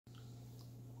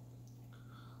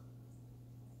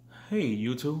Hey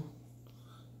YouTube,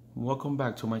 welcome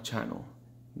back to my channel.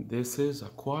 This is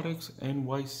Aquatic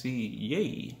NYC,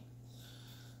 yay!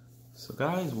 So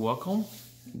guys, welcome.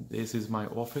 This is my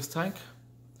office tank.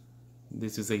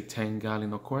 This is a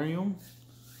 10-gallon aquarium.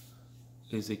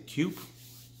 It's a cube.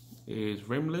 It's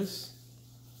rimless.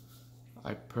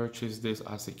 I purchased this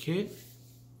as a kit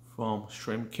from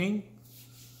Shrimp King.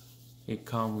 It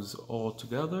comes all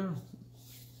together.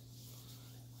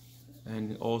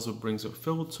 And it also brings a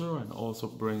filter and also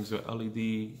brings the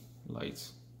LED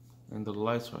lights, and the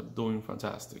lights are doing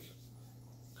fantastic.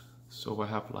 So I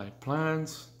have live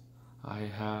plants, I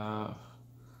have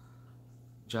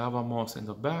Java moss in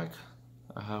the back,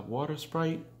 I have water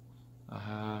sprite, I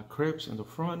have cribs in the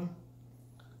front,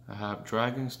 I have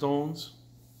dragon stones,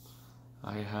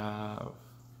 I have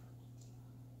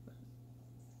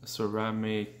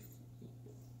ceramic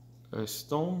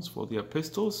stones for the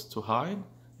apistles to hide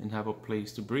and have a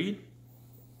place to breed.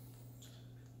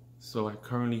 So I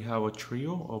currently have a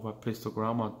trio of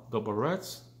Apistogramma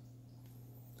cacatuoides.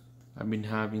 I've been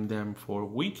having them for a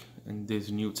week in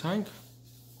this new tank.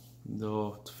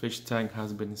 The fish tank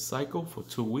has been cycled for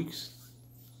 2 weeks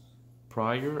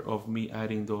prior of me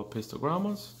adding the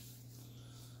Apistogrammas.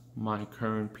 My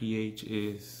current pH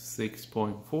is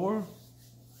 6.4.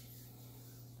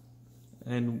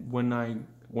 And when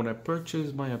I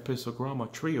purchased my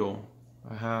Apistogramma trio,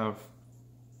 I have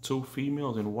 2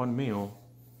 females and 1 male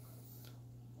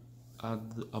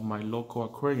at my local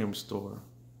aquarium store.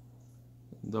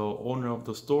 The owner of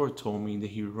the store told me that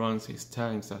he runs his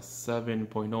tanks at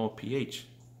 7.0 pH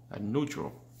at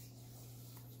neutral.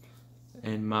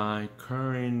 And my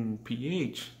current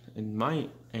pH in my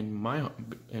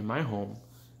home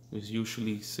is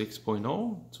usually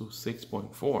 6.0 to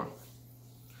 6.4.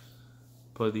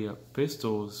 But the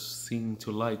apistles seem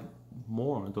to like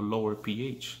more the lower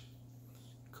pH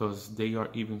because they are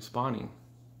even spawning.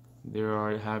 They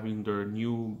are having their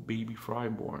new baby fry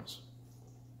borns.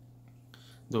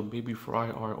 The baby fry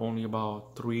are only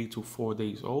about 3 to 4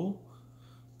 days old.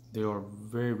 They are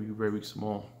very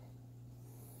small.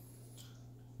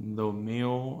 The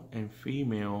male and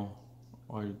female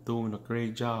are doing a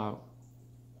great job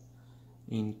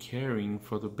in caring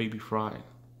for the baby fry.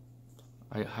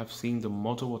 I have seen them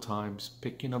multiple times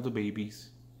picking up the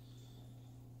babies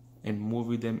and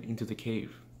moving them into the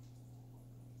cave.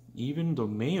 Even the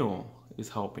male is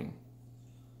helping.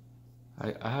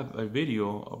 I have a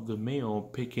video of the male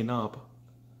picking up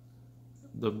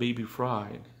the baby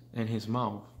fry in his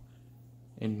mouth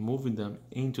and moving them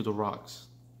into the rocks,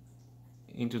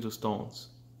 into the stones,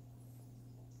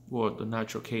 or the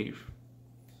natural cave.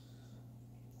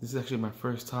 This is actually my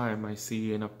first time I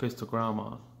see an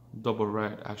Apistogramma double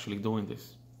red actually doing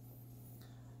this.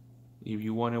 If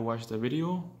you want to watch the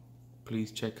video,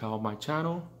 please check out my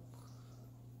channel.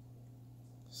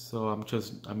 So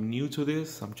I'm new to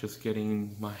this. I'm just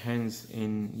getting my hands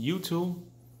in YouTube.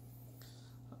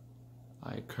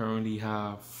 I currently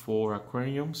have 4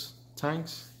 aquariums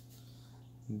tanks.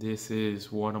 This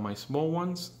is one of my small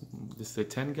ones. This is a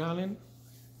 10-gallon.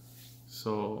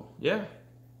 So yeah.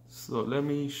 So let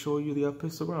me show you the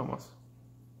Apistogrammas.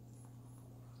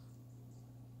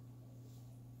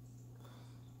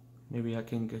 Maybe I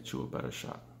can get you a better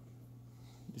shot.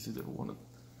 This is the one.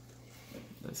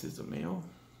 This is the male.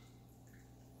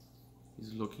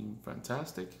 He's looking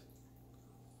fantastic.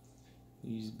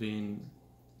 He's been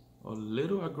a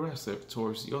little aggressive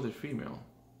towards the other female.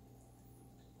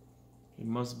 It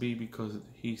must be because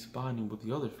he's spawning with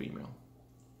the other female.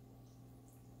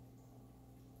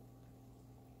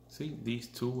 See, these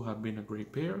two have been a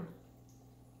great pair.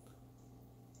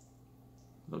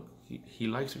 Look, he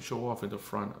likes to show off in the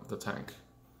front of the tank.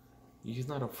 He's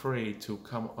not afraid to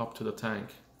come up to the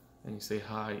tank and say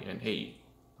hi and hey,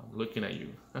 I'm looking at you.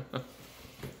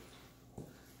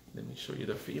 Let me show you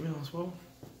the female as well.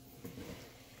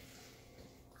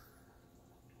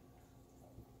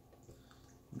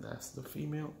 That's the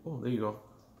female. Oh, there you go.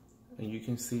 And you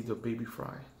can see the baby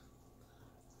fry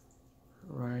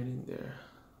right in there.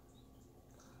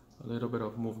 A little bit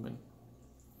of movement.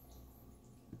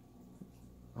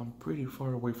 I'm pretty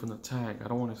far away from the tank. I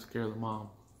don't want to scare the mom.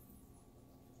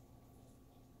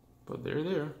 But they're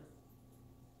there.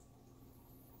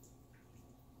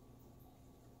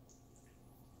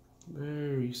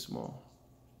 Very small.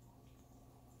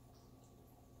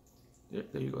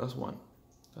 Yep, there you go. That's 1.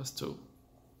 That's 2.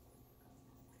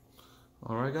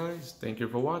 Alright guys, thank you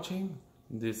for watching.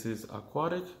 This is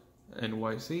Aquatic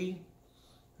NYC.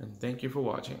 And thank you for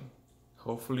watching.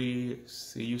 Hopefully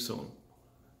see you soon.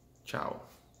 Ciao.